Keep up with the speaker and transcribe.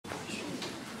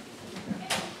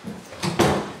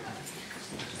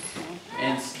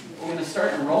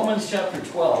chapter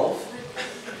 12.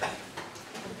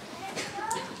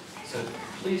 So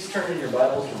please turn in your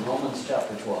Bibles to Romans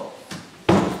chapter 12.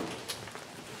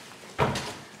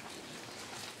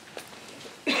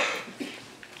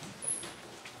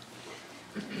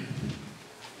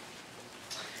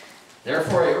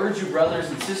 Therefore, I urge you, brothers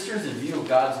and sisters, in view of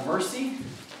God's mercy,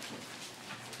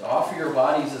 to offer your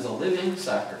bodies as a living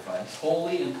sacrifice,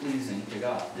 holy and pleasing to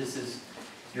God. This is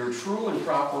your true and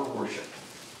proper worship.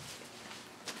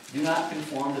 Do not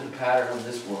conform to the pattern of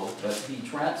this world, but be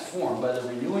transformed by the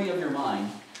renewing of your mind.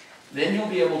 Then you'll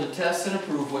be able to test and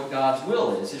approve what God's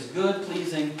will is, His good,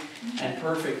 pleasing, and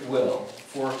perfect will.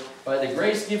 For by the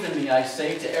grace given me, I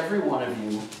say to every one of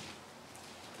you,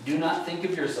 do not think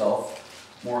of yourself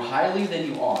more highly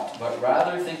than you ought, but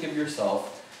rather think of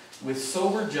yourself with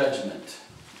sober judgment,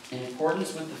 in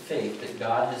accordance with the faith that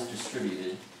God has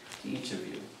distributed to each of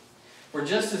you. For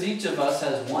just as each of us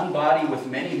has one body with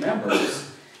many members,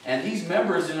 and these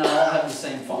members do not all have the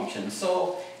same function,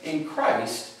 so in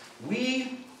Christ,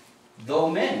 we, though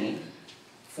many,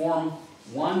 form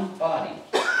one body,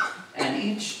 and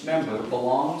each member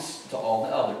belongs to all the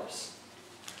others.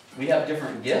 We have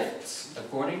different gifts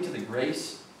according to the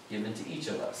grace given to each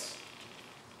of us.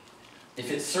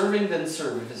 If it's serving, then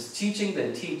serve. If it's teaching,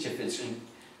 then teach. If it's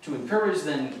to encourage,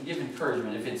 then give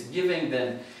encouragement. If it's giving,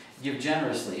 then give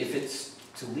generously. If it's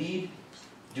to lead,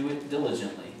 do it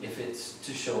diligently. If it's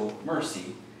to show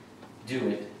mercy, do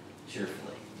it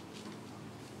cheerfully.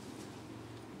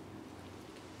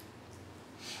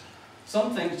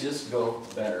 Some things just go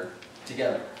better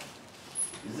together.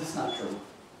 Is this not true?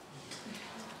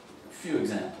 A few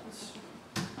examples.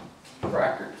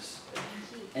 Crackers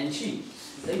and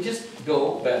cheese. They just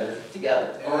go better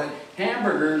together. Or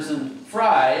hamburgers and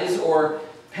fries, or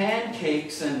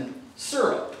pancakes and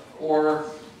syrup, or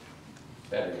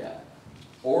better yet,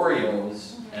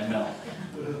 Oreos and milk.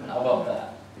 How about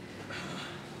that?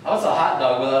 What's a hot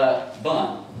dog without a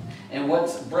bun? And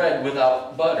what's bread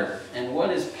without butter? And what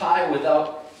is pie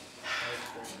without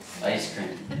ice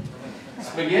cream?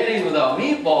 Spaghetti without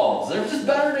meatballs. They're just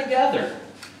better together.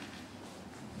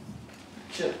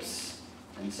 Chips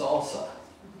and salsa.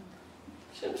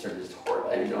 Chips are just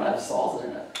horrible. You don't have salsa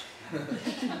in it.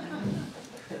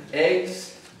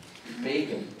 Eggs,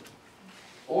 bacon.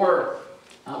 Or,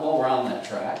 while we're on that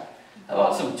track, how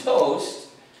about some toast,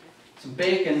 some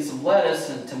bacon, some lettuce,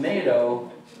 and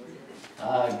tomato.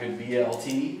 Good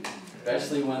BLT,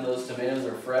 especially when those tomatoes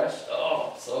are fresh.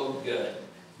 Oh, so good.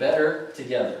 Better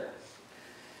together.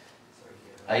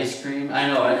 Ice cream. I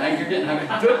know, you're getting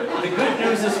hungry. The good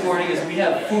news this morning is we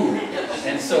have food,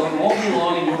 and so it won't be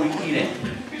long until we eat it.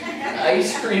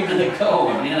 Ice cream in the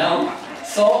cone, you know.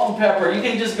 Salt and pepper. You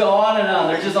can just go on and on.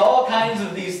 There's just all kinds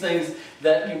of these things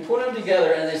that you put them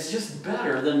together, and it's just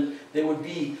better than they would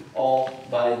be all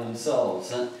by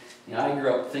themselves. And, you know, I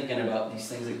grew up thinking about these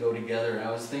things that go together, and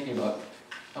I was thinking about,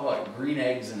 how about green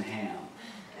eggs and ham?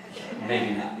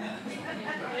 Maybe not.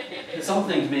 Some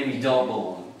things maybe don't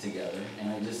belong together,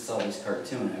 and I just saw this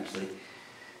cartoon, actually.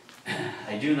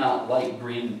 I do not like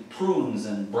green prunes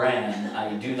and bran.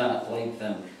 I do not like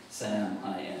them, Sam,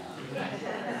 I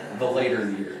am. The later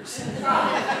years.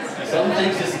 Some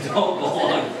things just don't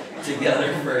belong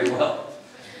together very well.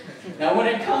 Now, when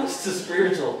it comes to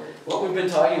spiritual, what we've been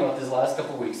talking about this last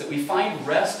couple of weeks, that we find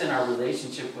rest in our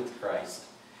relationship with Christ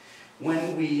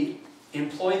when we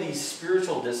employ these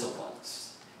spiritual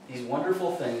disciplines, these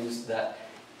wonderful things that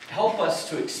help us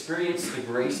to experience the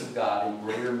grace of God in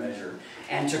greater measure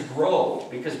and to grow,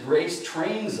 because grace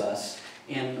trains us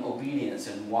in obedience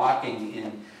and walking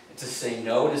in, to say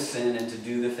no to sin and to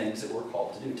do the things that we're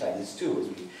called to do. Titus 2, as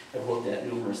we have looked at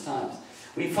numerous times.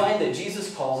 We find that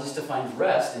Jesus calls us to find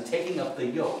rest in taking up the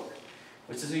yoke,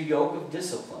 which is a yoke of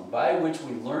discipline, by which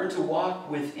we learn to walk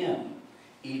with Him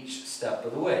each step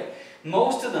of the way.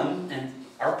 Most of them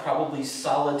are probably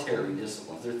solitary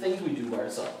disciplines. They're things we do by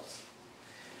ourselves,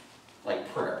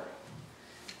 like prayer,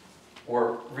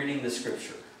 or reading the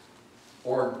Scripture,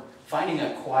 or finding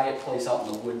a quiet place out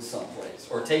in the woods someplace,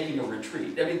 or taking a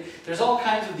retreat. I mean, there's all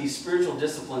kinds of these spiritual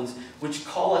disciplines which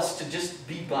call us to just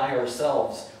be by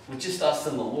ourselves, with just us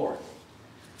and the Lord.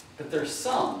 But there's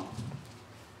some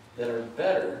that are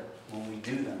better when we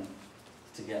do them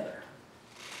together.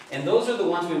 And those are the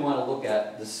ones we want to look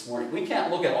at this morning. We can't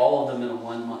look at all of them in a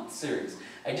one-month series.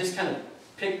 I just kind of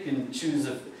pick and choose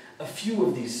a few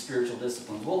of these spiritual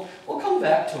disciplines. We'll come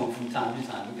back to them from time to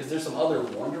time, because there's some other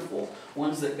wonderful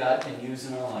ones that God can use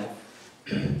in our life.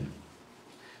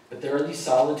 But there are these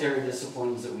solitary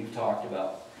disciplines that we've talked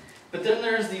about. But then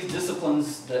there's these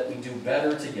disciplines that we do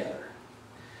better together,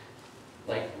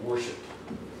 like worship.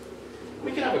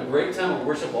 We can have a great time of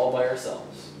worship all by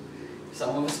ourselves.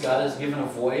 Some of us, God has given a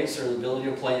voice or the ability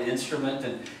to play an instrument,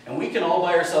 and we can all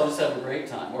by ourselves have a great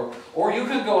time. Or you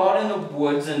can go out in the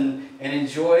woods and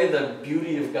enjoy the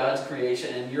beauty of God's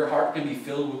creation, and your heart can be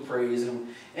filled with praise, and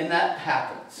that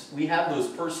happens. We have those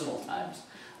personal times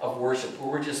of worship where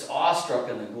we're just awestruck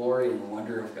in the glory and the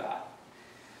wonder of God.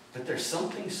 But there's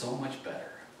something so much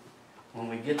better when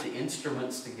we get the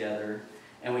instruments together,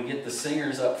 and we get the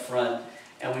singers up front,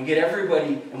 and we get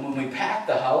everybody, and when we pack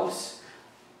the house,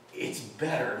 it's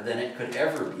better than it could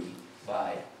ever be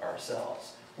by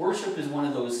ourselves. Worship is one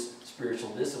of those spiritual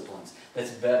disciplines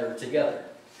that's better together.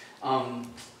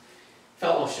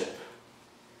 Fellowship.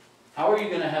 How are you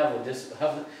going to have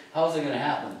how is it going to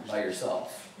happen by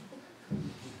yourself?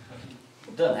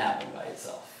 It doesn't happen by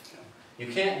itself. You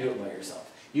can't do it by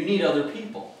yourself. You need other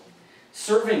people.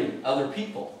 Serving other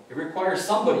people. It requires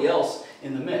somebody else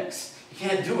in the mix. You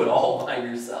can't do it all by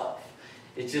yourself.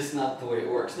 It's just not the way it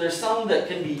works. There's some that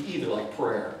can be either, like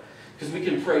prayer. Because we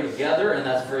can pray together, and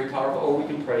that's very powerful, or we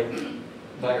can pray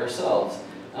by ourselves.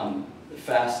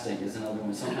 Fasting is another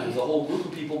one. Sometimes a whole group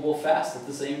of people will fast at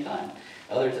the same time.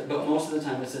 But most of the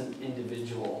time it's an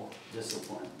individual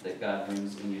discipline that God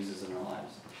brings and uses in our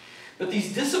lives. But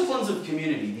these disciplines of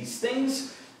community, these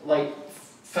things like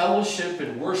fellowship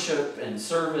and worship and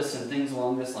service and things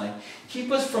along this line,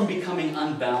 keep us from becoming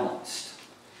unbalanced.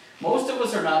 Most of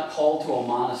us are not called to a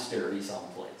monastery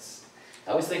someplace.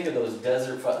 I always think of those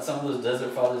some of those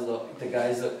desert fathers, the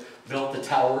guys that built the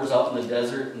towers out in the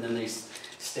desert, and then they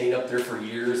stayed up there for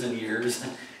years and years.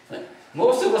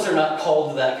 Most of us are not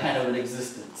called to that kind of an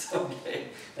existence, okay?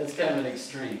 That's kind of an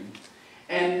extreme.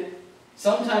 And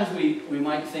sometimes we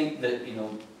might think that,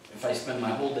 if I spend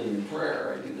my whole day in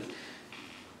prayer, I do this.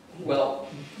 Well,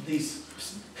 these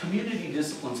community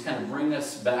disciplines kind of bring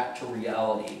us back to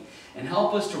reality and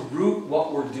help us to root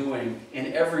what we're doing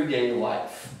in everyday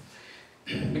life.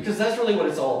 Because that's really what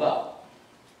it's all about.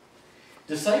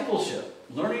 Discipleship,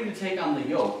 learning to take on the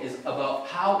yoke, is about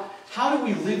how do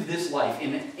we live this life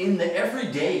in the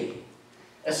everyday,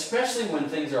 especially when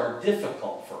things are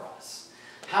difficult for us.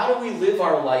 How do we live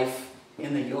our life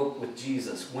in the yoke with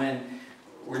Jesus when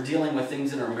we're dealing with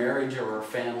things in our marriage or our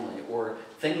family, or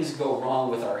things go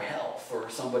wrong with our health or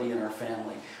somebody in our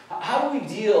family? How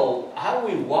do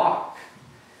we walk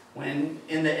when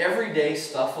in the everyday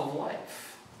stuff of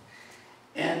life?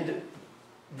 And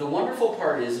the wonderful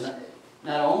part is,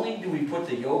 not only do we put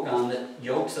the yoke on that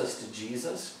yokes us to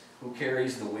Jesus, who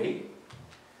carries the weight,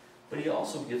 but he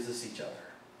also gives us each other.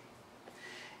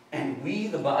 And we,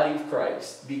 the body of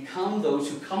Christ, become those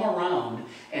who come around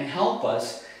and help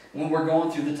us when we're going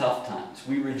through the tough times.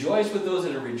 We rejoice with those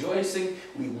that are rejoicing.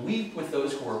 We weep with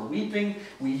those who are weeping.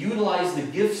 We utilize the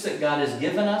gifts that God has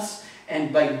given us.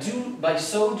 And by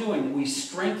so doing, we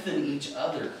strengthen each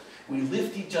other. We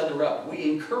lift each other up.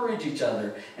 We encourage each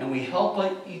other. And we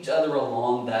help each other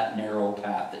along that narrow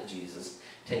path that Jesus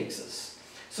takes us.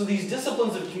 So these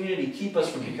disciplines of community keep us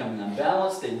from becoming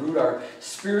unbalanced. They root our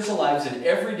spiritual lives in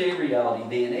everyday reality.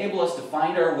 They enable us to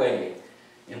find our way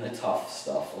in the tough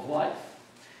stuff of life.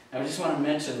 I just want to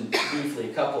mention briefly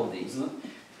a couple of these.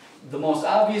 The most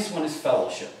obvious one is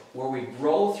fellowship, where we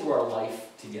grow through our life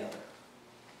together.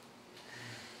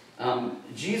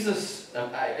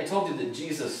 I told you that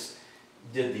Jesus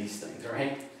did these things,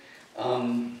 right?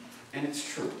 And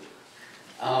it's true.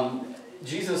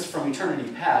 Jesus, from eternity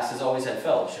past, has always had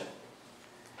fellowship.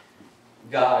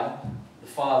 God, the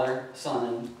Father, Son,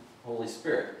 and Holy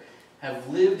Spirit have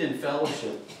lived in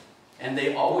fellowship, and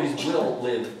they always will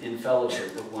live in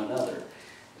fellowship with one another.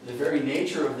 The very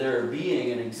nature of their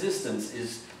being and existence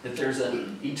is that there's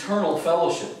an eternal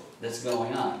fellowship that's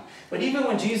going on. But even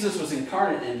when Jesus was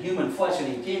incarnate in human flesh, and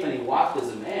he came and he walked as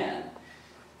a man,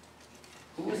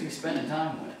 who was he spending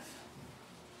time with?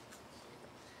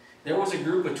 There was a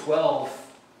group of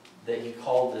 12 that he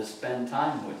called to spend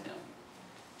time with him,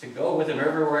 to go with him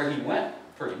everywhere he went,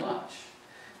 pretty much.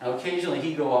 Now, occasionally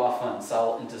he'd go off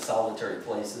into solitary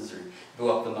places, or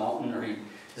go up the mountain, or he'd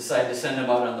decide to send him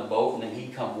out on the boat, and then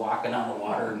he'd come walking on the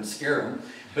water and scare him.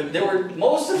 But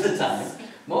most of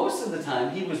the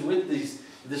time, he was with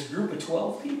this group of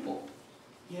 12 people.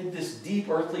 He had this deep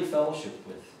earthly fellowship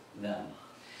with them.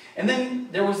 And then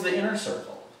there was the inner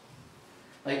circle.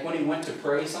 Like when he went to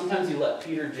pray, sometimes he let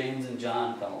Peter, James, and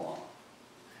John come along.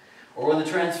 Or when the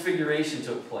transfiguration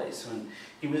took place, when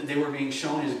they were being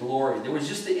shown his glory, there was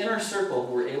just the inner circle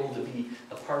who were able to be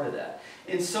a part of that.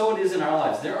 And so it is in our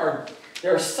lives. There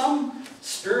are some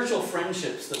spiritual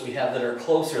friendships that we have that are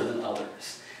closer than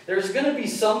others. There's going to be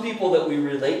some people that we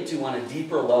relate to on a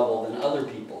deeper level than other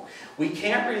people. We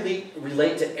can't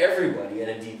relate to everybody at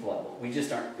a deep level. We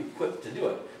just aren't equipped to do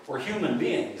it. We're human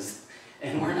beings.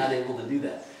 and we're not able to do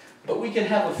that. But we can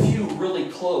have a few really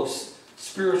close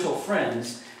spiritual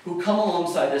friends who come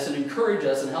alongside us and encourage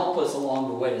us and help us along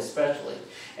the way especially.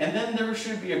 And then there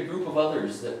should be a group of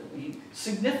others that we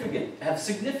have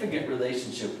significant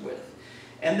relationship with.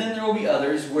 And then there will be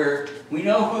others where we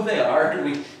know who they are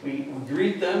and we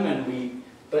greet them,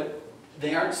 but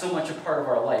they aren't so much a part of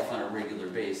our life on a regular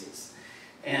basis.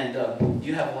 And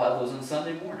you have a lot of those on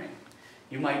Sunday morning.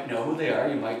 You might know who they are,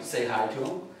 you might say hi to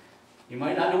them. You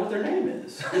might not know what their name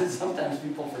is. Sometimes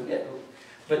people forget.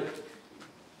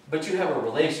 But you have a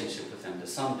relationship with them to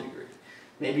some degree.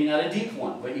 Maybe not a deep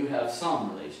one, but you have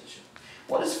some relationship.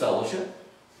 What is fellowship?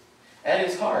 At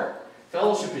its heart,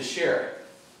 fellowship is sharing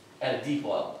at a deep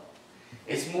level.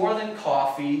 It's more than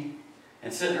coffee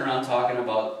and sitting around talking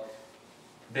about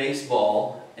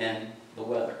baseball and the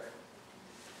weather.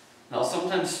 Now,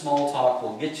 sometimes small talk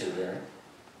will get you there.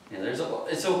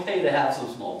 It's okay to have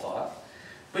some small talk,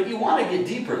 but you want to get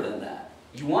deeper than that.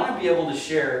 You want to be able to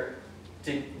share,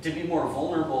 to be more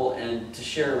vulnerable and to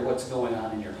share what's going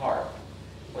on in your heart,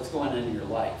 what's going on in your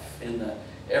life, in the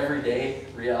everyday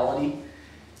reality.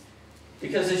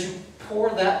 Because as you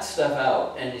pour that stuff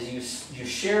out and as you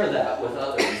share that with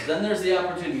others, then there's the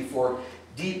opportunity for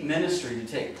deep ministry to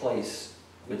take place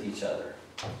with each other.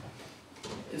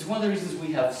 It's one of the reasons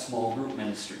we have small group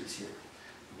ministries here.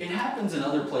 It happens in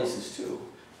other places too,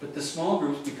 but the small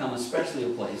groups become especially a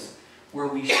place where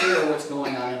we share what's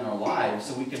going on in our lives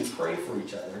so we can pray for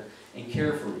each other and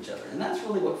care for each other. And that's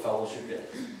really what fellowship is.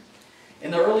 In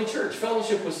the early church,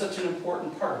 fellowship was such an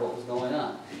important part of what was going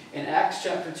on. In Acts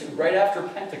chapter 2, right after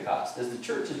Pentecost, as the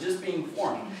church is just being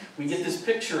formed, we get this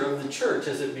picture of the church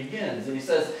as it begins. And he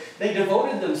says, they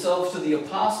devoted themselves to the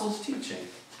apostles' teaching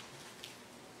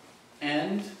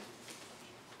and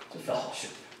to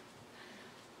fellowship.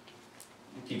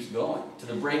 It keeps going. To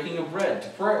the breaking of bread, to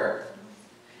prayer.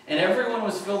 And everyone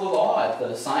was filled with awe at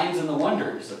the signs and the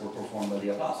wonders that were performed by the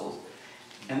apostles.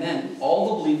 And then all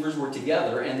the believers were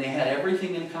together and they had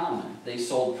everything in common. They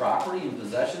sold property and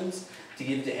possessions to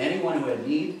give to anyone who had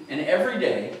need. And every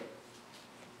day,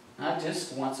 not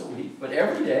just once a week, but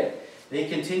every day, they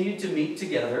continued to meet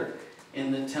together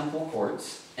in the temple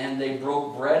courts. And they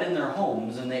broke bread in their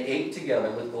homes and they ate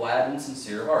together with glad and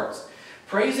sincere hearts,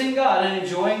 praising God and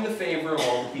enjoying the favor of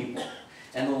all the people.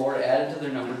 And the Lord added to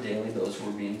their number daily those who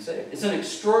were being saved. It's an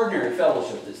extraordinary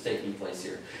fellowship that's taking place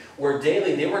here, where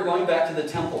daily they were going back to the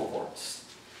temple courts,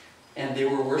 and they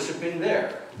were worshiping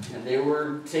there, and they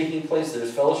were taking place.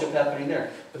 There's fellowship happening there.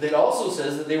 But it also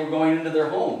says that they were going into their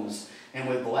homes, and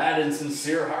with glad and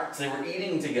sincere hearts, they were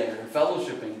eating together and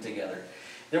fellowshipping together.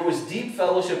 There was deep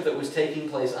fellowship that was taking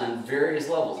place on various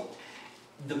levels.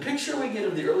 The picture we get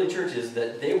of the early church is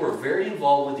that they were very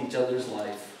involved with each other's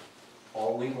life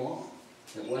all week long.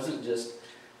 It wasn't just,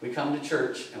 we come to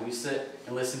church and we sit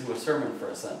and listen to a sermon for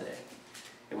a Sunday.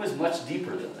 It was much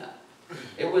deeper than that.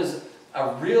 It was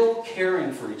a real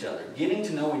caring for each other, getting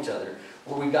to know each other,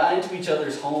 where we got into each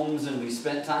other's homes and we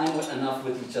spent time enough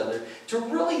with each other to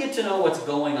really get to know what's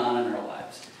going on in our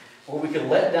lives, where we could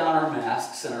let down our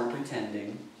masks and our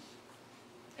pretending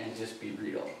and just be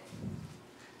real,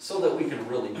 so that we can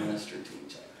really minister to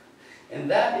each other.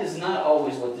 And that is not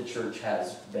always what the church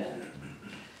has been.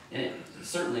 And it's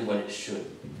certainly what it should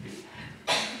be.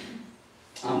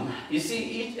 You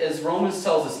see, as Romans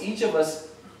tells us, each of us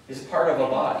is part of a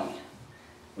body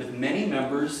with many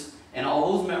members, and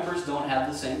all those members don't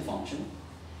have the same function.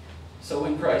 So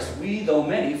in Christ, we, though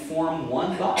many, form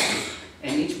one body,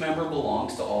 and each member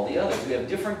belongs to all the others. We have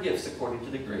different gifts according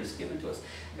to the grace given to us.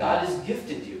 God has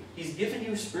gifted you. He's given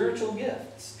you spiritual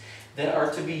gifts that are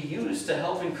to be used to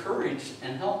help encourage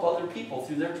and help other people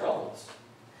through their troubles,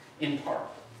 in part.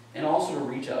 And also to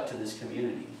reach out to this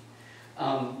community.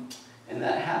 And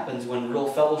that happens when real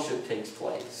fellowship takes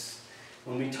place.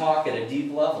 When we talk at a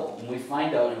deep level, when we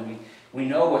find out and we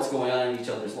know what's going on in each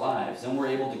other's lives, then we're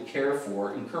able to care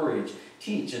for, encourage,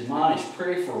 teach, admonish,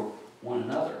 pray for one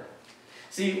another.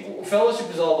 See, fellowship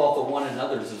is all about the one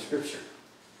another's of Scripture.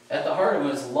 At the heart of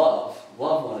it is love.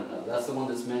 Love one another. That's the one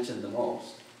that's mentioned the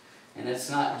most. And it's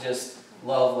not just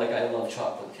love like I love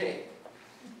chocolate cake.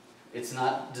 It's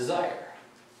not desire.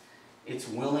 It's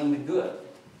willing the good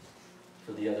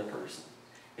for the other person.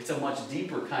 It's a much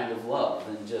deeper kind of love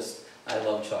than just, I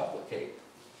love chocolate cake.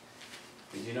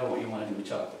 Because you know what you want to do with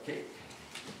chocolate cake.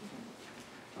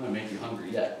 I'm going to make you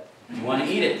hungry yet. You want to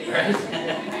eat it,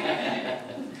 right?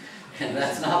 And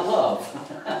that's not love.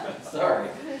 Sorry.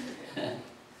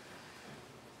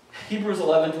 Hebrews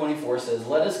 11:24 says,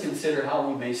 let us consider how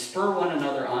we may spur one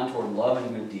another on toward love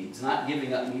and good deeds, not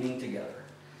giving up meeting together,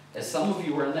 as some of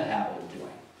you are in the habit of doing.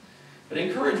 But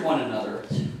encourage one another,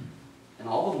 and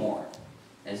all the more,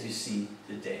 as you see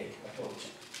the day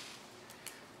approaching.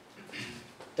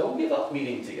 Don't give up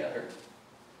meeting together.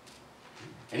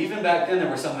 And even back then, there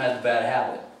were some who had the bad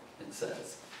habit, it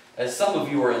says, as some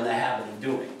of you are in the habit of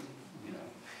doing. You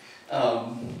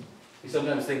know, we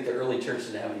sometimes think the early church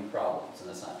didn't have any problems, and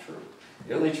that's not true.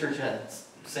 The early church had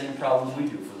the same problems we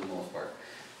do for the most part.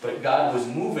 But God was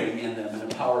moving in them in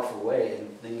a powerful way,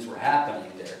 and things were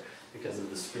happening there because of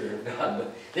the Spirit of God.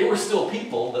 But they were still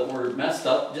people that were messed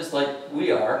up, just like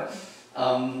we are,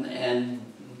 and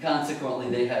consequently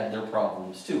they had their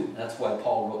problems too. That's why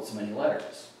Paul wrote so many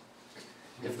letters.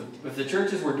 If the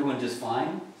churches were doing just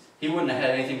fine, he wouldn't have had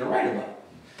anything to write about.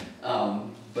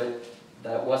 But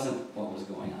that wasn't what was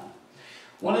going on.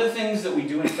 One of the things that we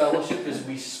do in fellowship is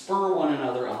we spur one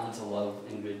another on to love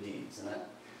and good deeds. And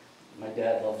my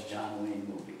dad loves John Wayne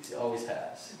movies. He always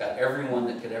has. He's got everyone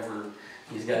that could ever.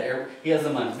 He has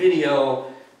them on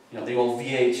video, you know, the old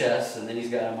VHS, and then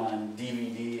he's got them on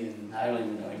DVD, and I don't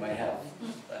even know, he might have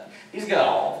that. He's got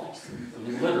all of them, I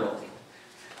mean, literally.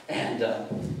 And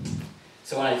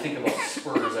so when I think about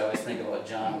spurs, I always think about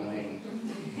John Wayne.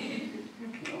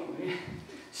 You know,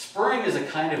 spurring is a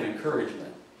kind of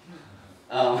encouragement.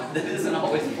 That isn't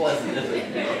always pleasant, is it?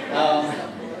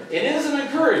 It is an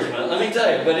encouragement, let me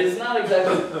tell you, but it's not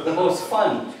exactly the most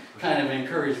fun kind of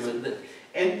encouragement.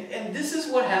 And this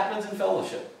is what happens in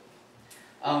fellowship.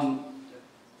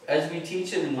 As we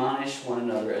teach and admonish one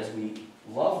another, as we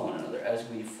love one another, as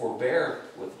we forbear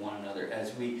with one another,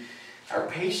 as we are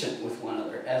patient with one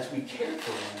another, as we care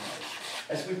for one another,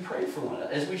 as we pray for one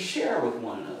another, as we share with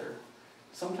one another,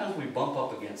 sometimes we bump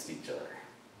up against each other.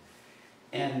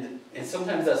 And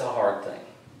sometimes that's a hard thing.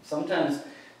 Sometimes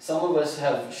some of us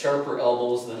have sharper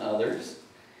elbows than others,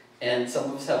 and some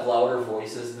of us have louder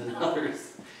voices than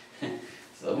others.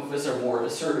 Some of us are more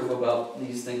assertive about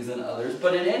these things than others.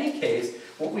 But in any case,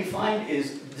 what we find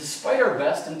is, despite our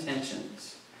best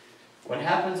intentions, what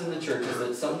happens in the church is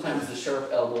that sometimes the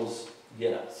sharp elbows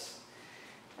get us.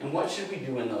 And what should we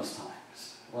do in those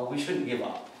times? Well, we shouldn't give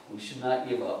up. We should not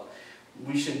give up.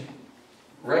 We should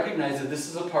recognize that this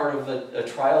is a part of a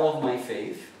trial of my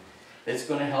faith that's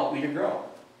going to help me to grow.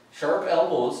 Sharp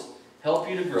elbows help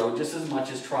you to grow just as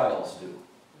much as trials do.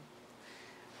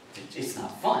 It's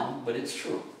not fun, but it's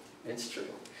true. It's true.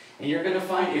 And you're going to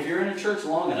find, if you're in a church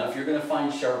long enough, you're going to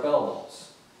find sharp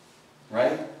elbows.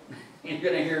 Right? You're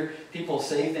going to hear people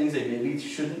say things they maybe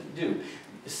shouldn't do.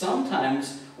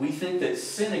 Sometimes we think that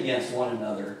sin against one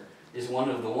another is one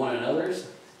of the one another's,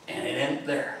 and it ain't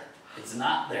there. It's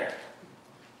not there.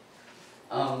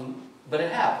 But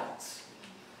it happens.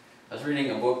 I was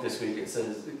reading a book this week. It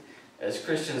says, as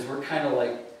Christians, we're kind of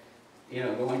like, you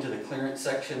know, going to the clearance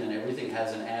section and everything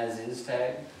has an as-is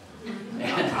tag.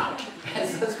 And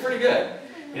that's pretty good.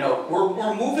 You know,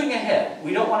 we're moving ahead.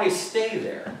 We don't want to stay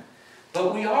there.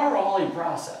 But we are all in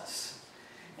process.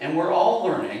 And we're all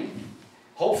learning.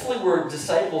 Hopefully we're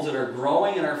disciples that are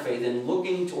growing in our faith and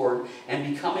looking toward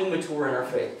and becoming mature in our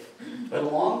faith. But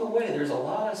along the way, there's a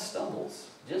lot of stumbles.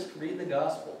 Just read the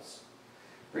Gospels.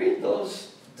 Read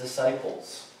those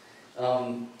disciples.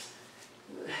 I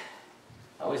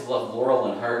always loved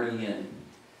Laurel and Hardy and,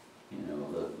 you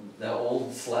know, the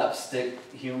old slapstick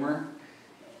humor.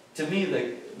 To me,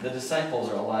 the disciples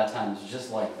are a lot of times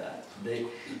just like that.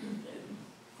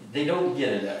 They don't get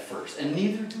it at first, and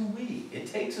neither do we. It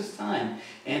takes us time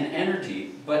and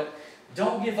energy, but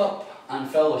don't give up on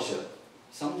fellowship.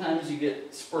 Sometimes you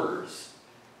get spurs.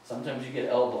 Sometimes you get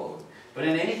elbowed. But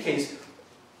in any case,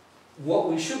 what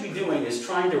we should be doing is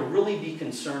trying to really be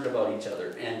concerned about each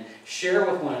other and share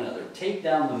with one another. Take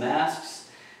down the masks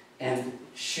and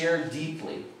share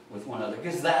deeply with one another,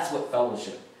 because that's what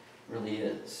fellowship really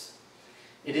is.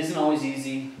 It isn't always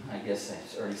easy. I guess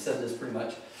I already said this pretty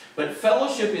much. But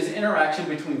fellowship is interaction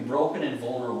between broken and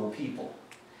vulnerable people.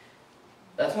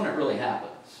 That's when it really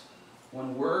happens.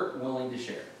 When we're willing to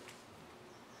share.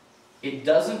 It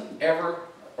doesn't ever,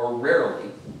 or rarely,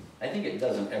 I think it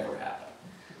doesn't ever happen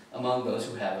among those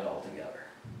who have it all together.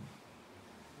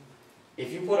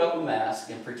 If you put up a mask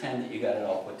and pretend that you got it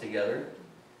all put together,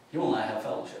 you will not have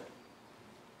fellowship.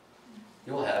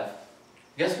 You'll have,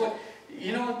 guess what?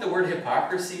 You know what the word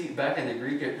hypocrisy back in the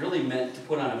Greek, it really meant to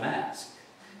put on a mask.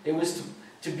 It was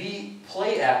to be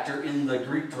play actor in the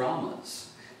Greek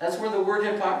dramas. That's where the word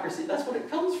hypocrisy, that's what it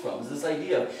comes from. Is this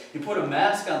idea of you put a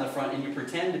mask on the front and you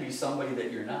pretend to be somebody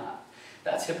that you're not.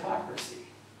 That's hypocrisy.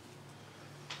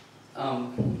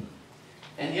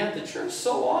 And yet the church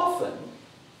so often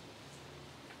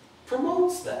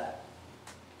promotes that.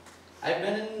 I've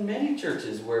been in many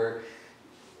churches where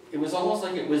it was almost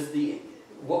like it was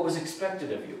what was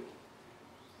expected of you.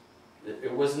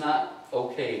 It was not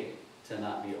okay to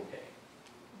not be okay.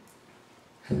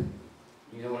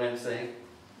 You know what I'm saying?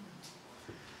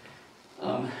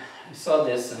 I saw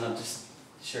this, and I'll just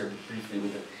share briefly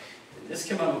with it. This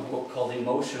came out of a book called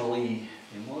Emotionally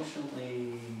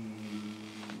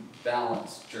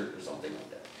Balanced Church or something like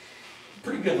that.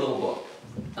 Pretty good little book.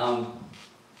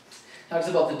 Talks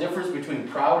about the difference between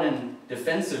proud and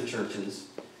defensive churches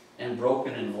and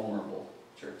broken and vulnerable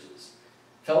churches.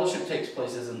 Fellowship takes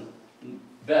place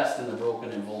best in the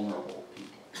broken and vulnerable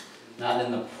people, not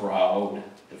in the proud,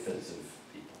 defensive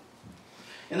people.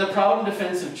 In the proud and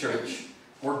defensive church,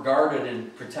 we're guarded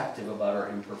and protective about our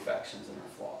imperfections and our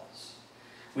flaws.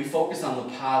 We focus on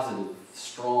the positive,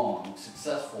 strong,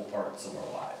 successful parts of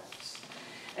our lives.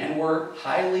 And we're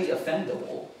highly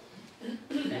offendable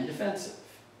and defensive.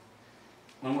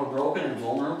 When we're broken and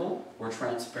vulnerable, we're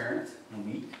transparent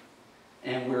and weak.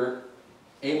 And we're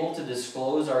able to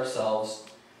disclose ourselves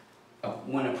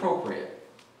when appropriate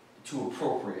to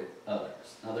appropriate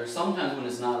others. Now, there's sometimes when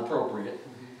it's not appropriate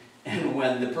and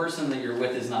when the person that you're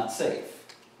with is not safe.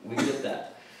 We get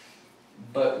that.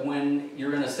 But when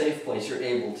you're in a safe place, you're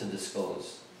able to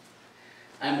disclose.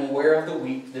 I'm aware of the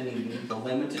weak, the needy, the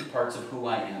limited parts of who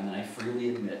I am, and I freely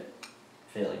admit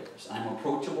failures. I'm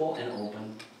approachable and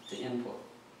open to input.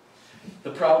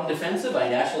 The proud and defensive, I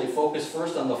naturally focus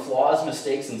first on the flaws,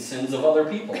 mistakes, and sins of other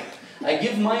people. I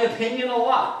give my opinion a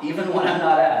lot, even when I'm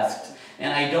not asked,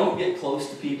 and I don't get close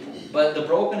to people. But the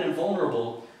broken and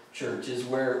vulnerable church is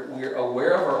where we're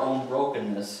aware of our own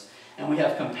brokenness, and we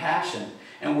have compassion,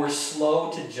 and we're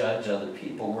slow to judge other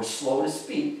people. We're slow to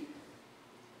speak,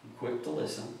 and quick to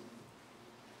listen,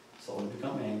 slow to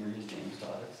become angry, as James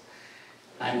taught us.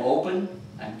 I'm open,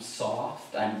 I'm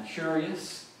soft, I'm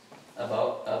curious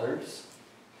about others.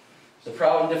 The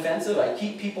proud and defensive, I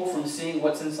keep people from seeing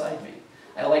what's inside me.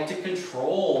 I like to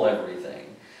control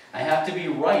everything. I have to be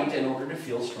right in order to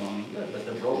feel strong and good. But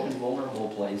the broken, vulnerable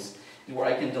place is where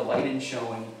I can delight in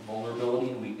showing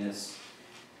vulnerability and weakness,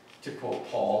 to quote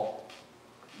Paul,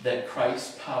 that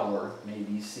Christ's power may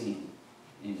be seen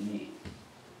in me.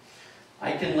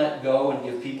 I can let go and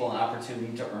give people an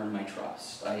opportunity to earn my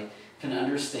trust. I can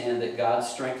understand that God's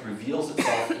strength reveals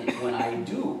itself when I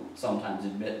do sometimes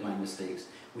admit my mistakes,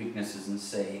 weaknesses,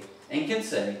 and can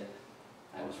say,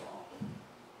 I was wrong.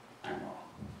 I'm wrong.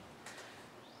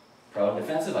 Proud and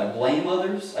defensive, I blame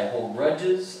others, I hold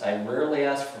grudges, I rarely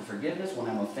ask for forgiveness. When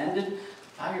I'm offended,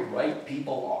 I write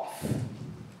people off.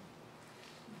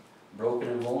 Broken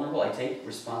and vulnerable, I take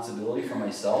responsibility for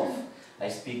myself. I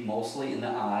speak mostly in the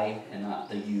I and not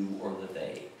the you or the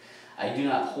they. I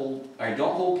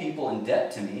don't hold people in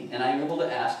debt to me, and I'm able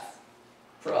to ask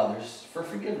for others for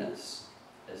forgiveness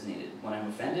as needed. When I'm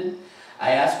offended,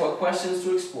 I ask what questions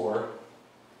to explore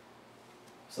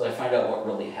so that I find out what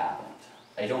really happened.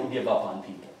 I don't give up on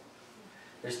people.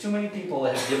 There's too many people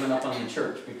that have given up on the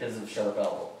church because of sharp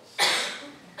elbows.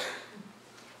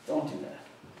 Don't do that.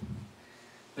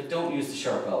 But don't use the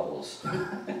sharp elbows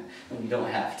when you don't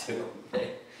have to.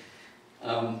 Okay?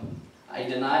 I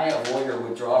deny, avoid, or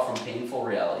withdraw from painful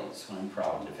realities when I'm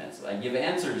proud and defensive. I give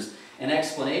answers and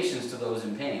explanations to those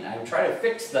in pain. I try to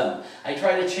fix them. I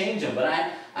try to change them.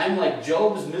 But I'm like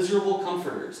Job's miserable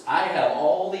comforters. I have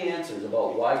all the answers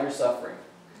about why you're suffering.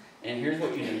 And here's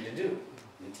what you need to do.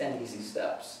 The 10 easy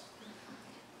steps.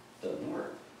 Doesn't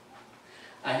work.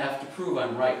 I have to prove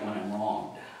I'm right when I'm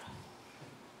wronged.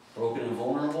 Broken and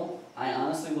vulnerable, I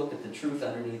honestly look at the truth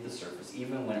underneath the surface,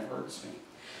 even when it hurts me.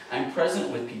 I'm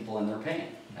present with people in their pain.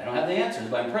 I don't have the answers,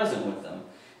 but I'm present with them.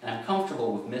 And I'm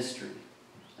comfortable with mystery.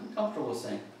 I'm comfortable with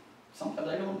saying, sometimes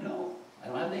I don't know. I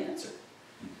don't have the answer.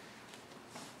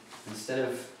 Instead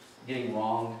of getting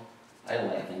wrong, I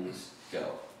let things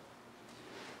go.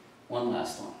 One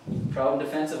last one. Proud and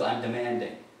defensive, I'm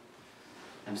demanding.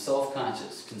 I'm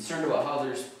self-conscious, concerned about how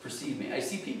others perceive me. I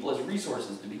see people as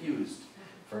resources to be used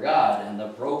for God, and the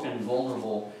broken,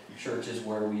 vulnerable church is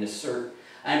where we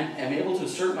I'm able to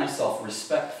assert myself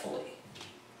respectfully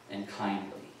and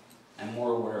kindly. I'm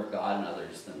more aware of God and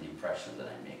others than the impression that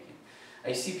I'm making.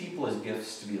 I see people as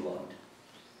gifts to be loved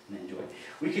and enjoyed.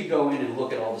 We could go in and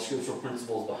look at all the scriptural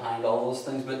principles behind all those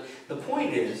things, but the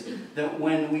point is that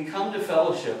when we come to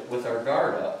fellowship with our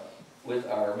guard up, with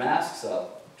our masks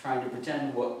up, trying to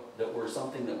pretend that we're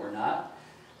something that we're not,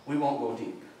 we won't go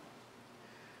deep.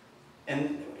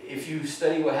 And if you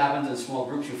study what happens in small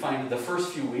groups, you find that the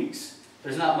first few weeks,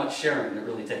 there's not much sharing that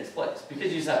really takes place.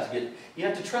 Because you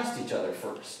have to trust each other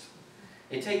first.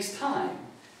 It takes time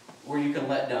where you can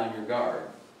let down your guard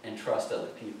and trust other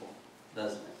people,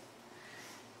 doesn't it?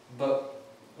 But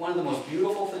one of the most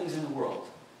beautiful things in the world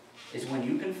is when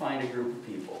you can find a group of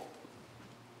people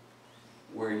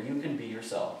where you can be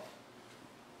yourself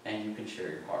and you can share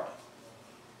your heart.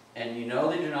 and you know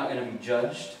that you're not going to be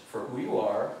judged for who you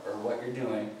are or what you're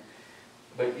doing,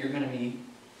 but you're going to be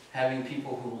having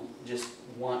people who just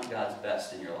want God's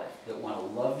best in your life, that want to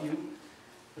love you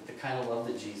with the kind of love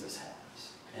that Jesus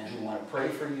has, and who want to pray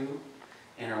for you,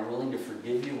 and are willing to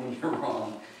forgive you when you're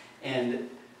wrong, and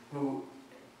who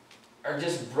are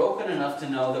just broken enough to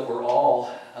know that we're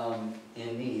all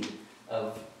in need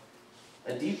of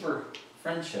a deeper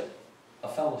friendship, a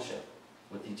fellowship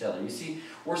with each other. You see,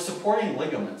 we're supporting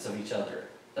ligaments of each other.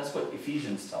 That's what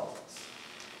Ephesians tells us.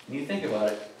 And you think about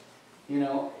it, you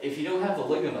know, if you don't have the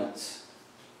ligaments,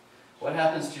 what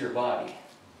happens to your body?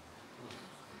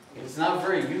 It's not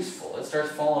very useful. It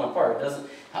starts falling apart. It doesn't.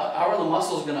 How are the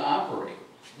muscles going to operate?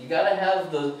 You got to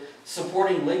have the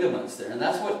supporting ligaments there, and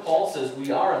that's what Paul says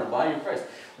we are in the body of Christ.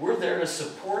 We're there to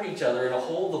support each other and to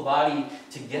hold the body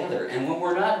together. And when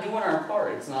we're not doing our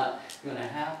part, it's not going to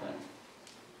happen.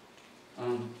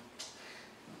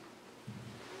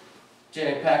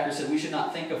 J.I. Packer said we should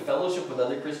not think of fellowship with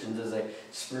other Christians as a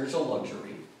spiritual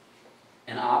luxury,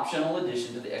 an optional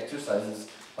addition to the exercises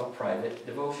of private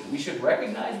devotion. We should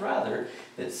recognize rather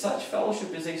that such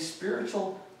fellowship is a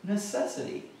spiritual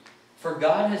necessity. For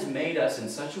God has made us in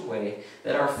such a way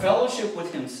that our fellowship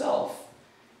with Himself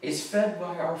is fed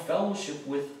by our fellowship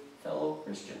with fellow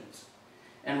Christians,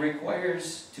 and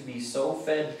requires to be so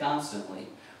fed constantly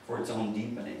for its own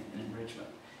deepening and enrichment.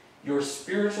 Your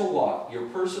spiritual walk, your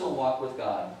personal walk with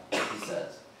God, he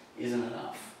says, isn't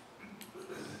enough.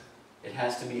 It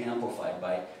has to be amplified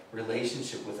by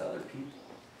relationship with other people.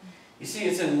 You see,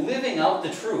 it's in living out the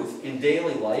truth in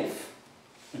daily life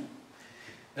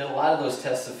that a lot of those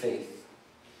tests of faith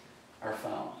are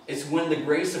found. It's when the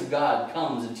grace of God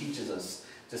comes and teaches us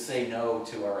to say no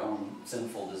to our own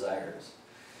sinful desires.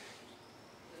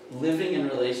 Living in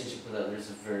relationship with others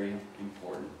is a very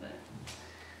important thing.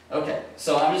 Okay,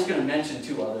 so I'm just going to mention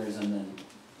two others and then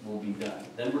we'll be done.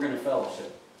 Then we're going to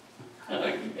fellowship.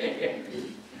 Okay.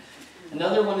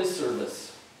 Another one is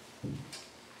service.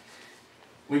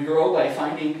 We grow by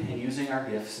finding and using our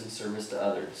gifts in service to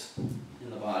others in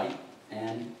the body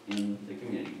and in the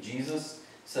community. Jesus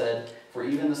said, "For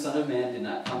even the Son of Man did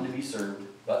not come to be served,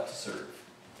 but to serve,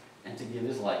 and to give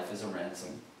His life as a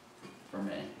ransom for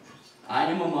many." I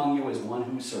am among you as one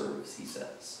who serves, he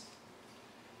says.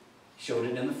 He showed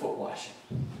it in the foot washing.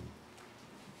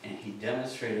 And he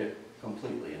demonstrated it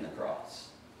completely in the cross.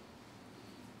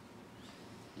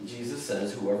 And Jesus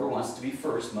says, whoever wants to be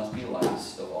first must be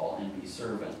last of all and be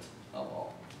servant of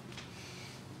all.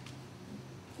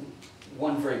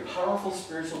 One very powerful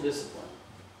spiritual discipline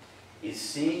is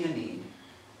seeing a need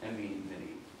and meeting the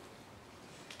need.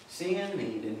 Seeing a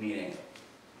need and meeting it.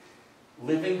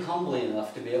 Living humbly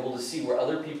enough to be able to see where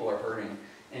other people are hurting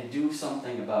and do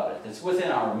something about it that's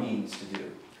within our means to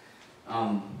do.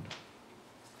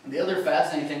 The other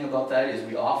fascinating thing about that is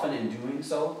we often, in doing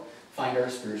so, find our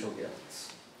spiritual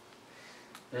gifts.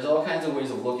 There's all kinds of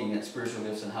ways of looking at spiritual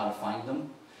gifts and how to find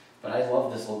them, but I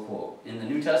love this little quote. In the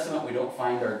New Testament, we don't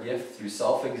find our gift through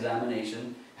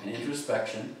self-examination and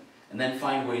introspection and then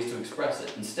find ways to express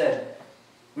it. Instead,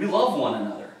 we love one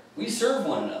another. We serve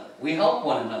one another. We help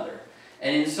one another.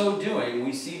 And in so doing,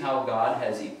 we see how God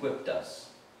has equipped us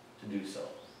to do so.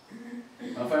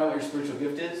 Want to find out what your spiritual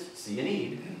gift is? See a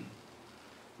need.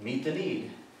 Meet the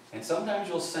need. And sometimes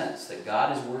you'll sense that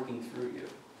God is working through you.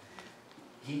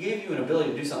 He gave you an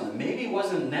ability to do something that maybe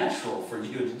wasn't natural for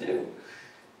you to do.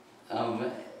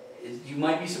 You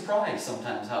might be surprised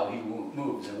sometimes how He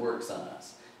moves and works on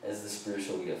us as the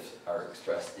spiritual gifts are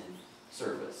expressed in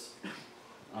service.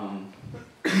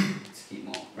 Let's keep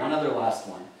moving. One other last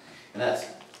one. And that's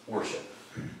worship.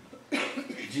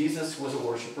 Jesus was a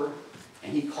worshiper,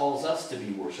 and He calls us to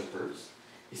be worshipers.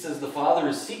 He says the Father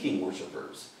is seeking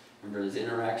worshipers. Remember His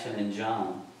interaction in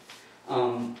John.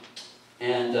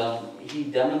 He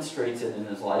demonstrates it in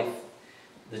His life.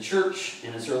 The church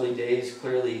in its early days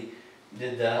clearly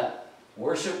did that.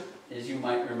 Worship, as you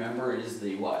might remember, is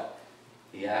the what?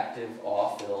 The active,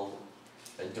 awe-filled,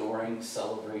 adoring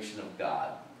celebration of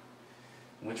God,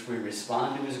 in which we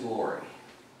respond to His glory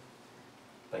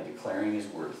by declaring His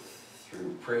worth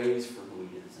through praise for who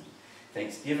He is and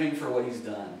thanksgiving for what He's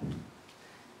done,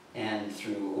 and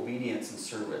through obedience and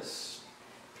service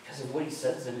because of what He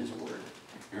says in His Word.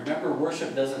 And remember,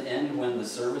 worship doesn't end when the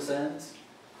service ends.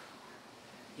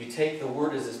 You take the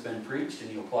Word as it's been preached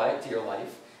and you apply it to your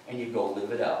life and you go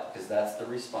live it out, because that's the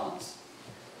response.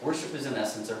 Worship is in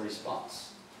essence a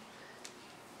response.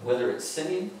 Whether it's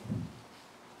singing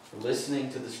or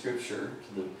listening to the Scripture,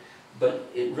 but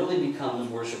it really becomes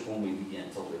worship when we begin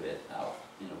to live it out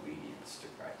in obedience to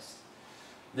Christ.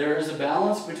 There is a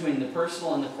balance between the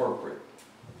personal and the corporate.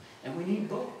 And we need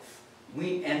both.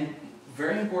 And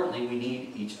very importantly, we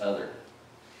need each other.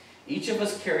 Each of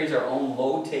us carries our own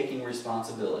load-taking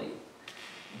responsibility.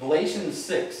 Galatians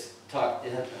 6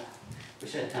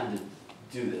 wish I had time to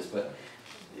do this, but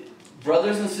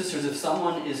brothers and sisters, if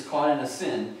someone is caught in a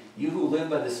sin, you who live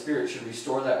by the Spirit should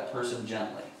restore that person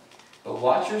gently. But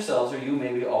watch yourselves, or you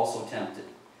may be also tempted.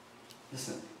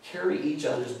 Listen, carry each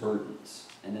other's burdens,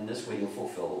 and in this way you'll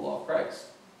fulfill the law of Christ.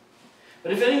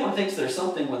 But if anyone thinks they're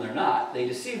something when they're not, they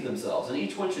deceive themselves, and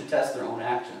each one should test their own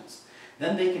actions.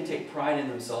 Then they can take pride in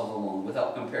themselves alone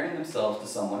without comparing themselves to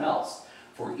someone else,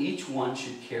 for each one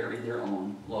should carry their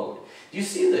own load. Do you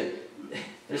see that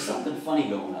there's something funny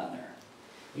going on there?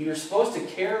 You're supposed to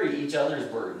carry each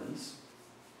other's burdens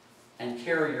and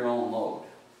carry your own load.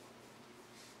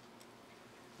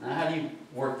 Now, how do you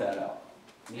work that out?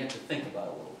 You have to think about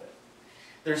it a little bit.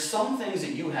 There's some things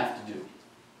that you have to do.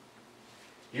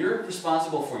 You're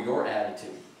responsible for your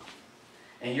attitude,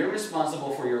 and you're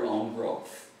responsible for your own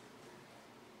growth.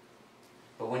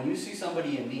 But when you see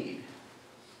somebody in need,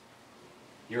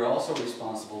 you're also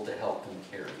responsible to help them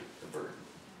carry the burden.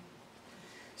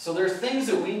 So there's things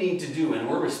that we need to do and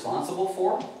we're responsible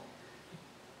for,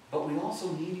 but we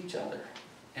also need each other.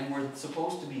 And we're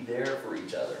supposed to be there for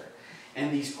each other.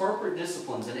 And these corporate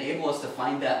disciplines enable us to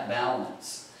find that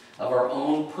balance of our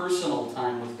own personal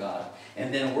time with God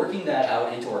and then working that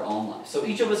out into our own life. So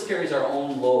each of us carries our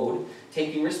own load,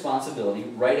 taking responsibility,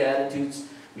 right attitudes.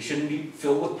 We shouldn't be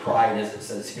filled with pride, as it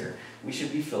says here. We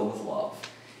should be filled with love.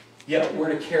 Yet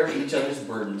we're to carry each other's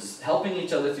burdens, helping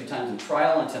each other through times of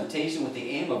trial and temptation with the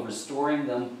aim of restoring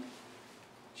them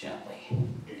gently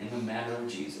in the manner of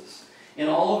Jesus. In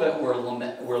all of it,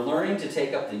 we're learning to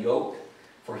take up the yoke,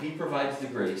 for he provides the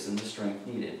grace and the strength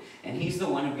needed. And he's the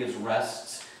one who gives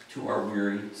rest to our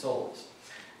weary souls.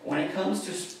 When it comes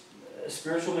to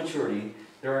spiritual maturity,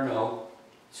 there are no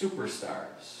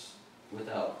superstars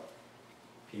without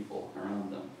people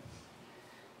around them.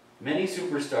 Many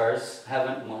superstars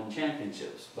haven't won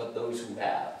championships, but those who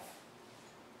have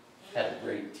had a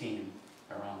great team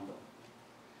around them.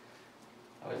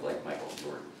 I always liked Michael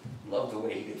Jordan. Loved the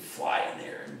way he could fly in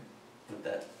there and put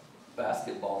that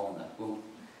basketball in the hoop.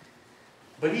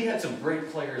 But he had some great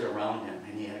players around him,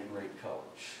 and he had a great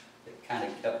coach that kind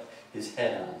of kept his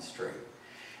head on straight.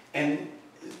 And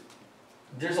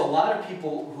there's a lot of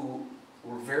people who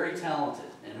were very talented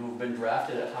and who've been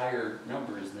drafted at higher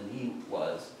numbers than he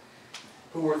was,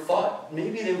 who were thought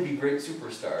maybe they would be great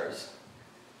superstars,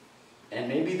 and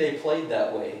maybe they played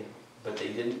that way, but they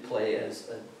didn't play as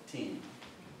a team,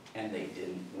 and they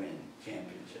didn't win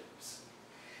championships.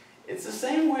 It's the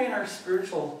same way in our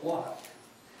spiritual walk.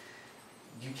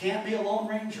 You can't be a lone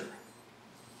ranger.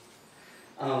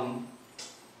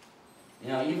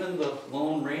 Even the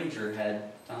Lone Ranger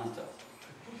had Tonto.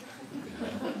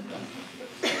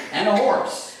 And a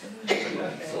horse.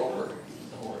 Silver,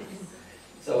 the horse.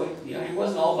 So, he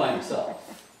wasn't all by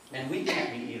himself. And we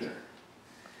can't be either.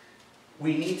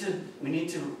 We need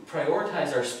to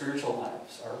prioritize our spiritual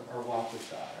lives, our walk with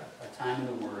God, our time in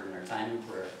the Word, and our time in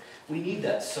prayer. We need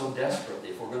that so desperately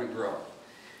if we're going to grow.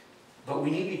 But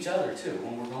we need each other, too,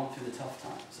 when we're going through the tough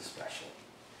times, especially.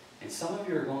 And some of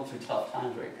you are going through tough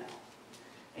times right now.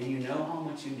 And you know how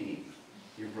much you need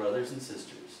your brothers and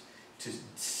sisters to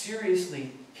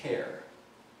seriously care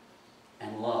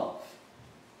and love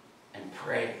and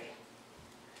pray.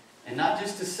 And not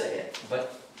just to say it,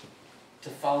 but to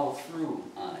follow through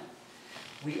on it.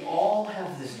 We all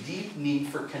have this deep need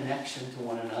for connection to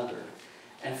one another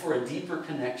and for a deeper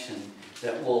connection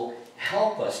that will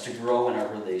help us to grow in our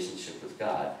relationship with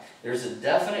God. There's a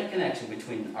definite connection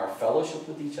between our fellowship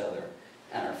with each other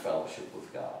and our fellowship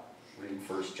with God. Read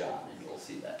 1 John and you'll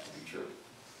see that to be true.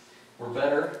 We're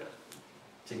better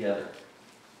together.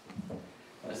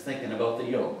 I was thinking about the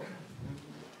yoke.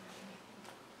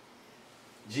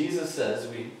 Jesus says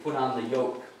we put on the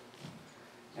yoke,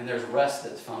 and there's rest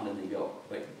that's found in the yoke.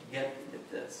 But get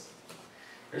this.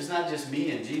 There's not just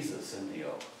me and Jesus in the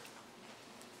yoke.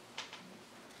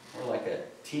 We're like a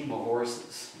team of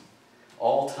horses,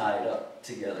 all tied up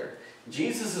together.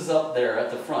 Jesus is up there at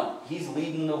the front. He's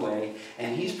leading the way,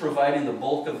 and he's providing the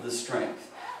bulk of the strength.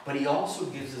 But he also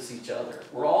gives us each other.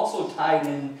 We're also tied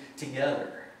in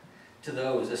together to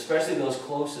those, especially those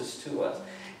closest to us.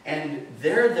 And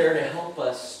they're there to help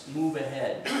us move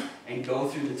ahead and go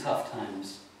through the tough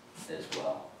times as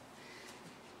well.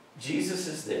 Jesus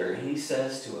is there, and he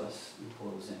says to us in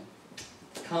closing,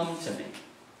 "Come to me,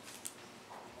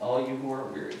 all you who are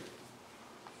weary,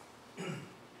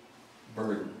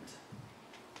 burdened,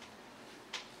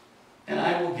 and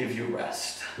I will give you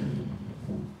rest.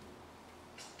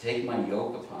 Take my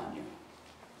yoke upon you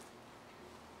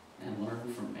and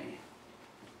learn from me,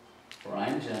 For I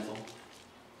am gentle,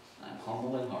 I am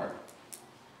humble in heart,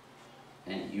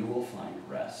 and you will find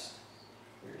rest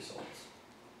for your souls.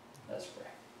 Let's pray.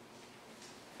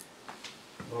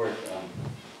 Lord,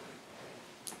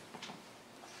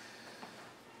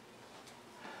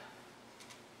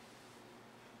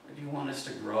 you want us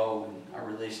to grow in our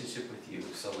relationship with you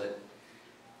so that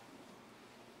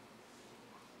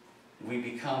we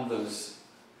become those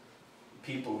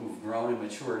people who've grown in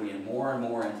maturity and more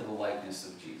into the likeness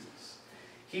of Jesus.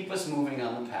 Keep us moving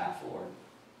on the path, Lord.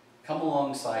 Come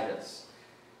alongside us.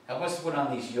 Help us to put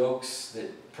on these yokes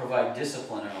that provide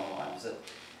discipline in our lives,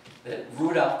 that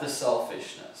root out the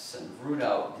selfishness and root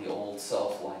out the old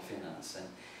self-life in us,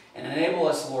 and enable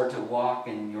us, Lord, to walk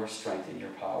in your strength and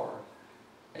your power.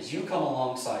 As you come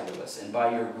alongside of us, and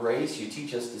by your grace, you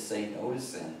teach us to say no to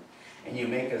sin, and you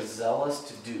make us zealous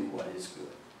to do what is good.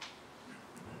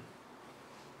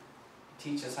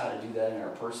 Teach us how to do that in our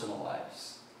personal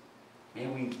lives. May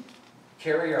we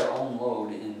carry our own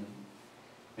load in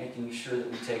making sure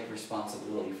that we take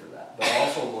responsibility for that. But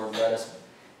also, Lord, let us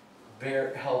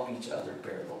help each other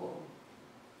bear the load.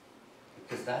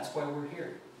 Because that's why we're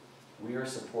here. We are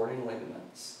supporting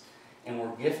ligaments. And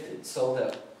we're gifted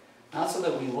not so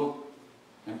that we look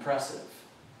impressive,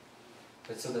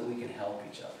 but so that we can help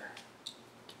each other.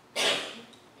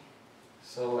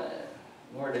 So,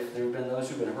 Lord, if there have been those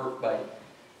who've been hurt by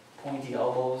pointy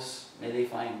elbows, may they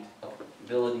find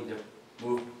ability to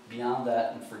move beyond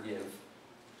that and forgive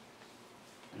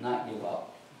and not give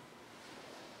up.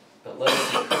 But let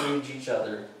us encourage each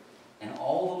other, and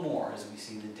all the more as we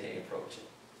see the day approaching.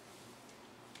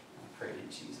 I pray in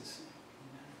Jesus'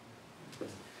 name.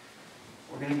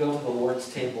 We're going to go to the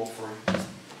Lord's table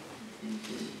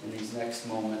in these next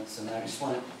moments, and I just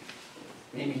want to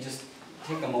maybe just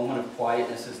take a moment of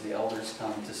quietness as the elders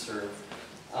come to serve,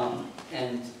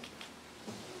 and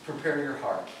prepare your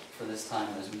heart for this time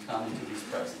as we come into His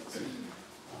presence, and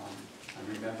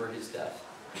remember His death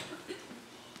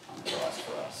on the cross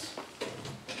for us.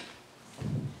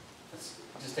 Let's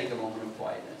just take a moment of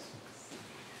quietness.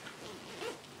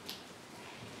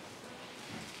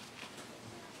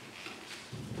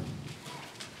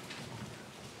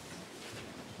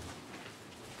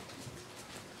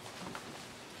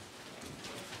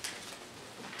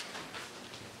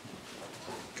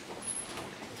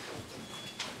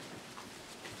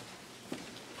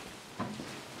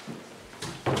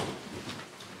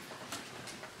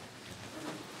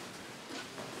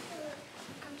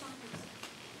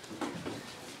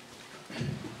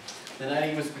 The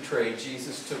night He was betrayed,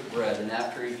 Jesus took bread, and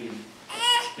after He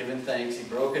had given thanks, He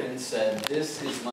broke it and said, "This is my